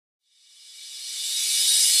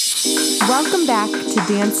Welcome back to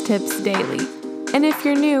Dance Tips Daily. And if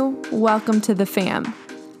you're new, welcome to the fam.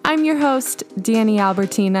 I'm your host, Danny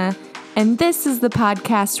Albertina, and this is the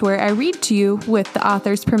podcast where I read to you, with the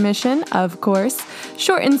author's permission, of course,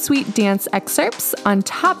 short and sweet dance excerpts on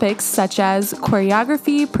topics such as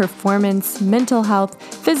choreography, performance, mental health,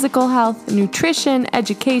 physical health, nutrition,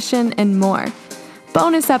 education, and more.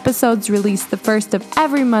 Bonus episodes released the first of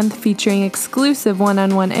every month featuring exclusive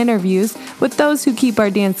one-on-one interviews with those who keep our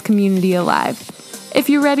dance community alive. If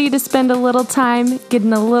you're ready to spend a little time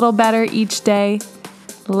getting a little better each day,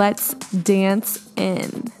 let's dance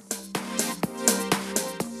in.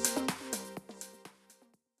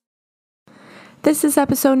 This is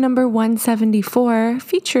episode number 174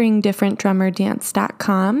 featuring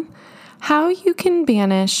differentdrummerdance.com, How You Can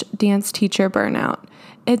Banish Dance Teacher Burnout.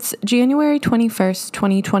 It's January 21st,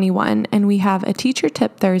 2021, and we have a Teacher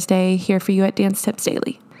Tip Thursday here for you at Dance Tips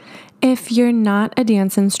Daily. If you're not a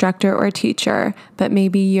dance instructor or teacher, but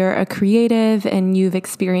maybe you're a creative and you've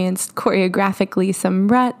experienced choreographically some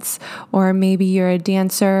ruts, or maybe you're a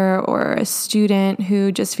dancer or a student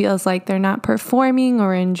who just feels like they're not performing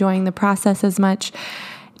or enjoying the process as much,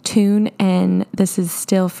 tune in. This is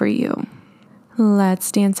still for you.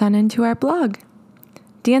 Let's dance on into our blog.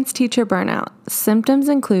 Dance teacher burnout. Symptoms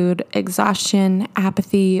include exhaustion,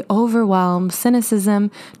 apathy, overwhelm,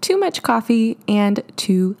 cynicism, too much coffee, and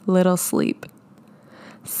too little sleep.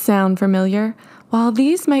 Sound familiar? While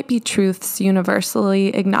these might be truths universally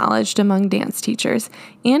acknowledged among dance teachers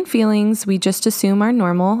and feelings we just assume are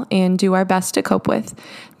normal and do our best to cope with,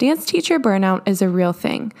 dance teacher burnout is a real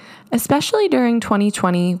thing, especially during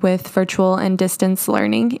 2020 with virtual and distance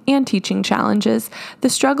learning and teaching challenges. The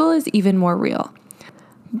struggle is even more real.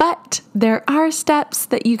 But there are steps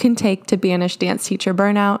that you can take to banish dance teacher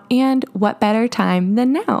burnout, and what better time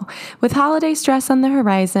than now? With holiday stress on the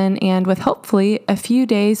horizon and with hopefully a few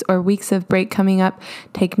days or weeks of break coming up,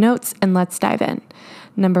 take notes and let's dive in.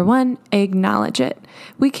 Number 1, acknowledge it.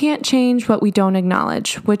 We can't change what we don't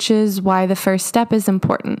acknowledge, which is why the first step is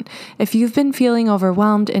important. If you've been feeling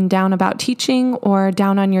overwhelmed and down about teaching or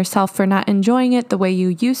down on yourself for not enjoying it the way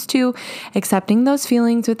you used to, accepting those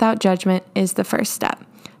feelings without judgment is the first step.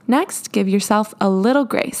 Next, give yourself a little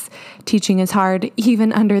grace. Teaching is hard,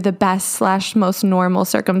 even under the best/most normal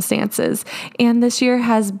circumstances, and this year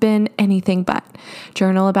has been anything but.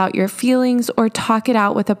 Journal about your feelings or talk it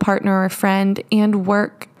out with a partner or friend, and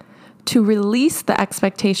work to release the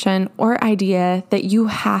expectation or idea that you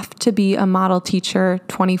have to be a model teacher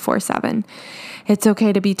 24/7. It's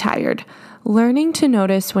okay to be tired. Learning to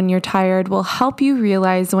notice when you're tired will help you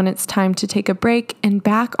realize when it's time to take a break and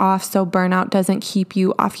back off so burnout doesn't keep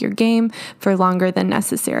you off your game for longer than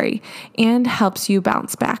necessary, and helps you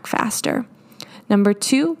bounce back faster. Number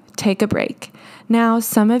 2, take a break. Now,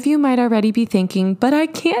 some of you might already be thinking, but I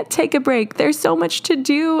can't take a break. There's so much to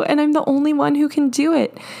do, and I'm the only one who can do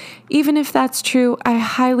it. Even if that's true, I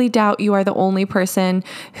highly doubt you are the only person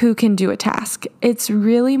who can do a task. It's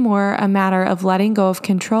really more a matter of letting go of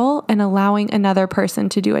control and allowing another person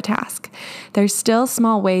to do a task. There's still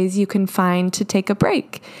small ways you can find to take a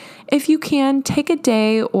break. If you can, take a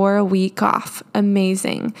day or a week off.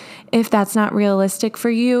 Amazing. If that's not realistic for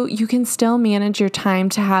you, you can still manage your time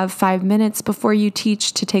to have 5 minutes before you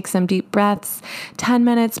teach to take some deep breaths, 10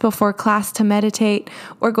 minutes before class to meditate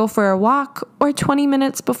or go for a walk, or 20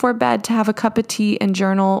 minutes before bed to have a cup of tea and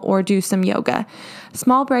journal or do some yoga.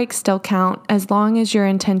 Small breaks still count as long as your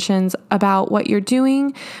intentions about what you're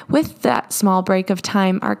doing with that small break of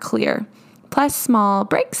time are clear. Plus, small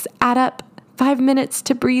breaks add up. 5 minutes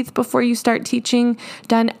to breathe before you start teaching,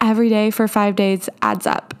 done every day for 5 days, adds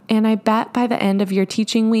up. And I bet by the end of your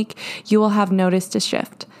teaching week, you will have noticed a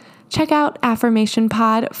shift. Check out Affirmation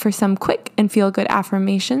Pod for some quick and feel-good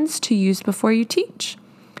affirmations to use before you teach.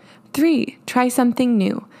 3, try something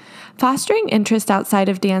new. Fostering interest outside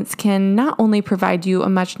of dance can not only provide you a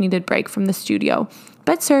much-needed break from the studio,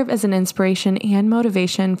 but serve as an inspiration and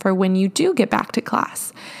motivation for when you do get back to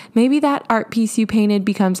class. Maybe that art piece you painted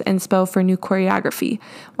becomes inspo for new choreography,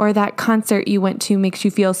 or that concert you went to makes you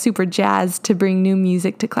feel super jazzed to bring new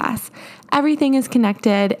music to class. Everything is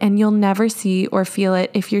connected, and you'll never see or feel it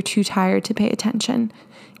if you're too tired to pay attention.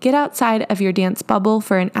 Get outside of your dance bubble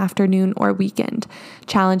for an afternoon or weekend.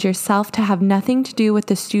 Challenge yourself to have nothing to do with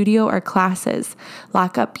the studio or classes.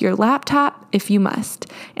 Lock up your laptop if you must,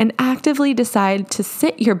 and actively decide to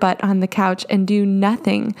sit your butt on the couch and do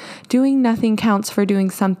nothing. Doing nothing counts for doing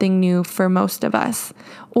something new for most of us,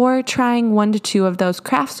 or trying 1 to 2 of those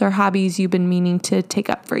crafts or hobbies you've been meaning to take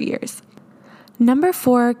up for years. Number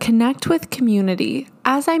 4, connect with community.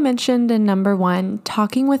 As I mentioned in number 1,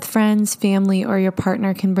 talking with friends, family, or your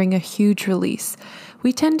partner can bring a huge release.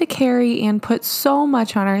 We tend to carry and put so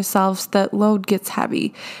much on ourselves that load gets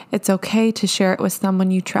heavy. It's okay to share it with someone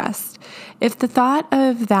you trust. If the thought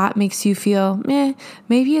of that makes you feel,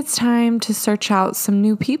 maybe it's time to search out some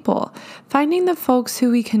new people. Finding the folks who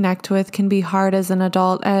we connect with can be hard as an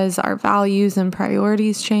adult as our values and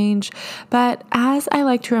priorities change. But as I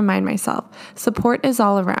like to remind myself, support is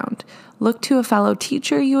all around. Look to a fellow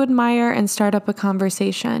teacher you admire and start up a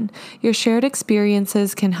conversation. Your shared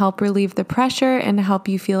experiences can help relieve the pressure and help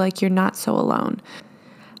you feel like you're not so alone.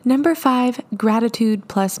 Number 5, gratitude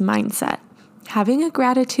plus mindset. Having a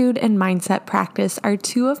gratitude and mindset practice are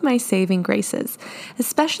 2 of my saving graces,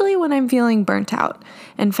 especially when I'm feeling burnt out.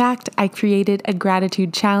 In fact, I created a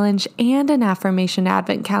gratitude challenge and an affirmation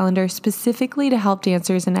advent calendar specifically to help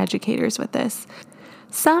dancers and educators with this.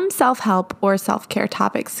 Some self-help or self-care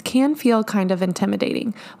topics can feel kind of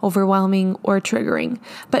intimidating, overwhelming, or triggering.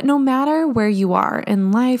 But no matter where you are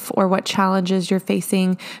in life or what challenges you're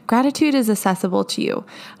facing, gratitude is accessible to you.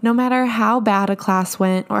 No matter how bad a class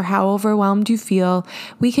went or how overwhelmed you feel,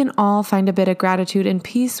 we can all find a bit of gratitude and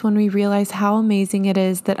peace when we realize how amazing it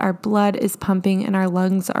is that our blood is pumping and our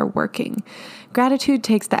lungs are working. Gratitude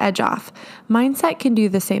takes the edge off. Mindset can do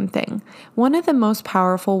the same thing. One of the most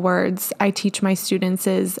powerful words I teach my students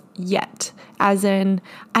is yet, as in,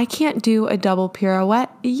 I can't do a double pirouette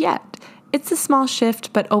yet. It's a small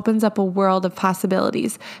shift, but opens up a world of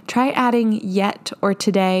possibilities. Try adding yet or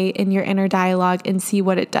today in your inner dialogue and see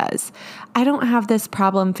what it does. I don't have this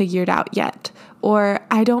problem figured out yet, or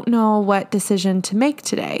I don't know what decision to make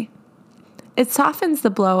today. It softens the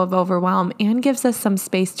blow of overwhelm and gives us some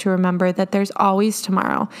space to remember that there's always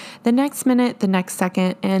tomorrow, the next minute, the next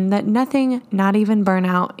second, and that nothing, not even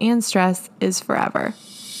burnout and stress, is forever.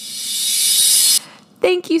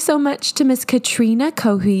 Thank you so much to Miss Katrina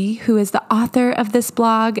Cohey, who is the author of this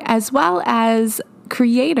blog, as well as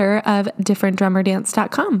creator of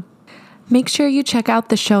differentdrummerdance.com. Make sure you check out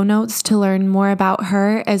the show notes to learn more about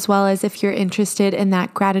her, as well as if you're interested in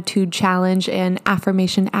that gratitude challenge and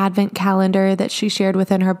affirmation advent calendar that she shared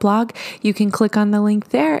within her blog, you can click on the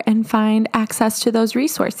link there and find access to those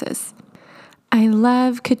resources. I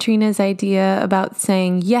love Katrina's idea about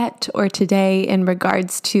saying yet or today in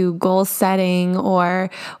regards to goal setting or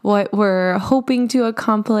what we're hoping to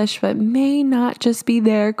accomplish, but may not just be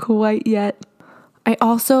there quite yet. I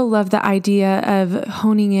also love the idea of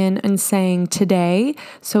honing in and saying today.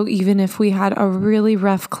 So even if we had a really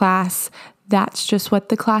rough class, that's just what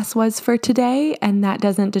the class was for today. And that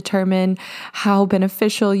doesn't determine how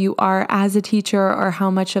beneficial you are as a teacher or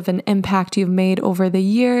how much of an impact you've made over the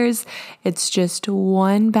years. It's just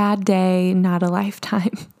one bad day, not a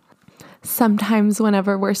lifetime. Sometimes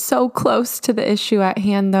whenever we're so close to the issue at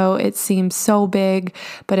hand, though, it seems so big.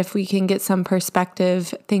 But if we can get some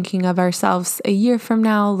perspective, thinking of ourselves a year from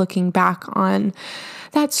now, looking back on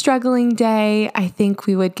that struggling day, I think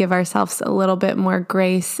we would give ourselves a little bit more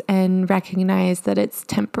grace and recognize that it's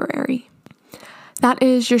temporary. That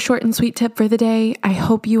is your short and sweet tip for the day. I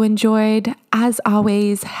hope you enjoyed. As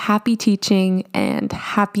always, happy teaching and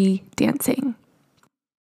happy dancing.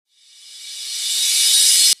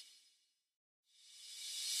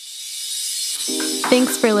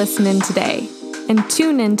 Thanks for listening today, and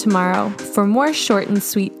tune in tomorrow for more short and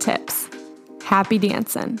sweet tips. Happy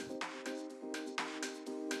dancing.